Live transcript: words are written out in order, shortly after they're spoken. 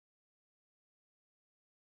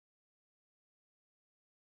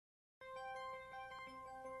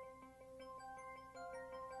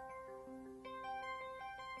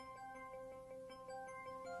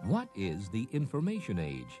What is the information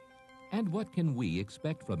age, and what can we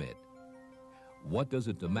expect from it? What does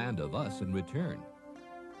it demand of us in return?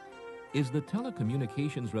 Is the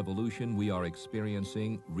telecommunications revolution we are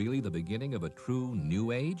experiencing really the beginning of a true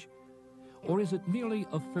new age? Or is it merely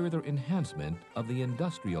a further enhancement of the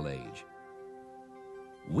industrial age?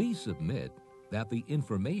 We submit that the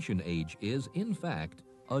information age is, in fact,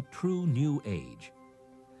 a true new age.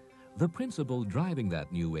 The principle driving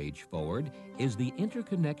that new age forward is the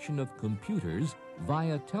interconnection of computers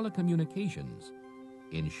via telecommunications.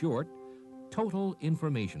 In short, total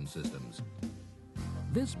information systems.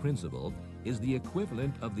 This principle is the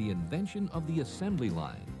equivalent of the invention of the assembly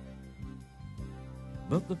line.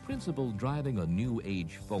 But the principle driving a new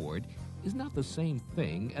age forward is not the same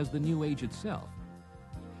thing as the new age itself.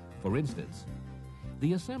 For instance,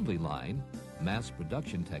 the assembly line, mass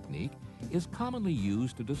production technique, is commonly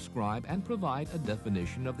used to describe and provide a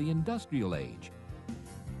definition of the industrial age.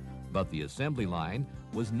 But the assembly line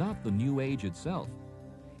was not the new age itself.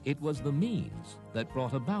 It was the means that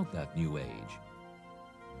brought about that new age.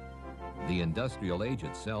 The industrial age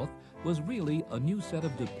itself was really a new set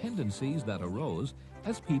of dependencies that arose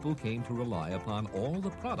as people came to rely upon all the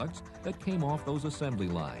products that came off those assembly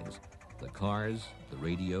lines: the cars, the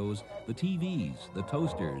radios, the TVs, the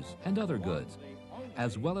toasters, and other goods,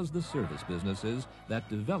 as well as the service businesses that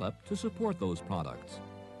developed to support those products.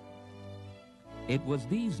 It was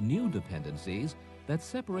these new dependencies that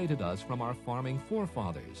separated us from our farming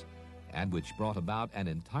forefathers, and which brought about an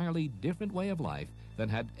entirely different way of life than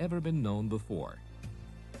had ever been known before.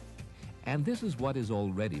 And this is what is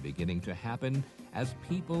already beginning to happen as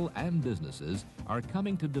people and businesses are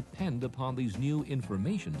coming to depend upon these new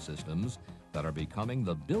information systems that are becoming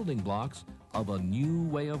the building blocks of a new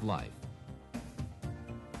way of life.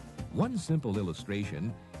 One simple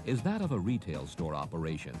illustration is that of a retail store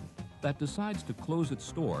operation that decides to close its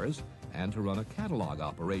stores and to run a catalog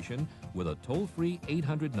operation with a toll-free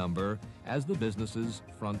 800 number as the business's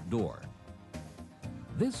front door.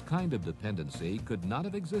 This kind of dependency could not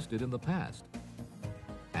have existed in the past.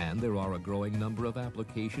 And there are a growing number of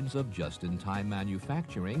applications of just-in-time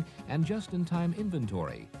manufacturing and just-in-time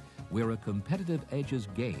inventory, where a competitive edge is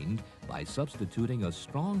gained by substituting a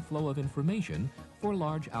strong flow of information for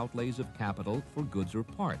large outlays of capital for goods or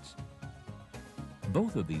parts.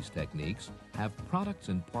 Both of these techniques have products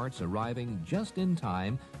and parts arriving just in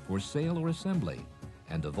time for sale or assembly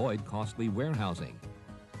and avoid costly warehousing.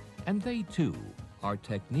 And they, too, are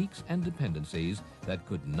techniques and dependencies that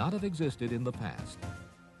could not have existed in the past.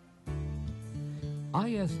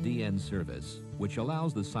 ISDN service, which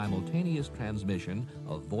allows the simultaneous transmission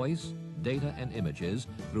of voice, data, and images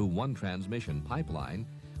through one transmission pipeline,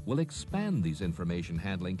 will expand these information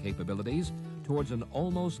handling capabilities towards an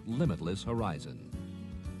almost limitless horizon.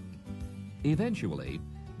 Eventually,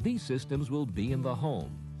 these systems will be in the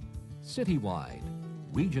home, citywide,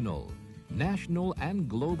 regional, national, and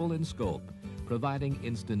global in scope, providing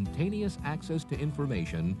instantaneous access to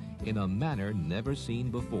information in a manner never seen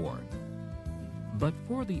before. But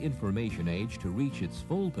for the information age to reach its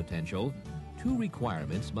full potential, two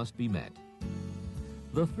requirements must be met.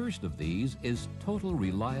 The first of these is total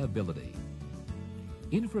reliability.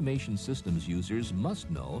 Information systems users must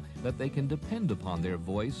know that they can depend upon their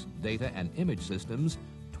voice, data, and image systems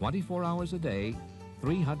 24 hours a day,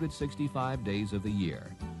 365 days of the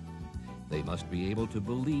year. They must be able to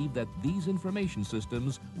believe that these information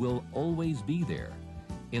systems will always be there,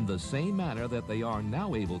 in the same manner that they are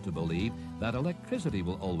now able to believe that electricity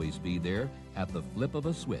will always be there at the flip of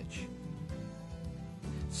a switch.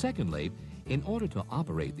 Secondly, in order to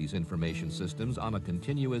operate these information systems on a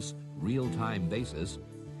continuous, real-time basis,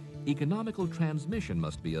 economical transmission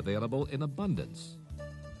must be available in abundance.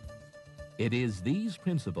 It is these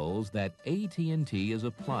principles that AT&T is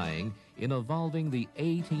applying in evolving the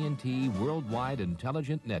AT&T Worldwide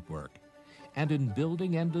Intelligent Network and in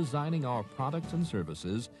building and designing our products and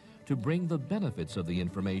services to bring the benefits of the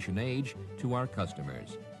information age to our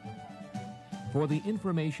customers. For the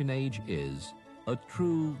information age is a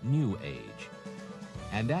true new age.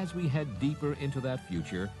 And as we head deeper into that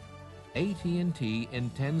future, AT&T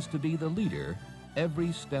intends to be the leader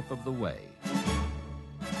every step of the way.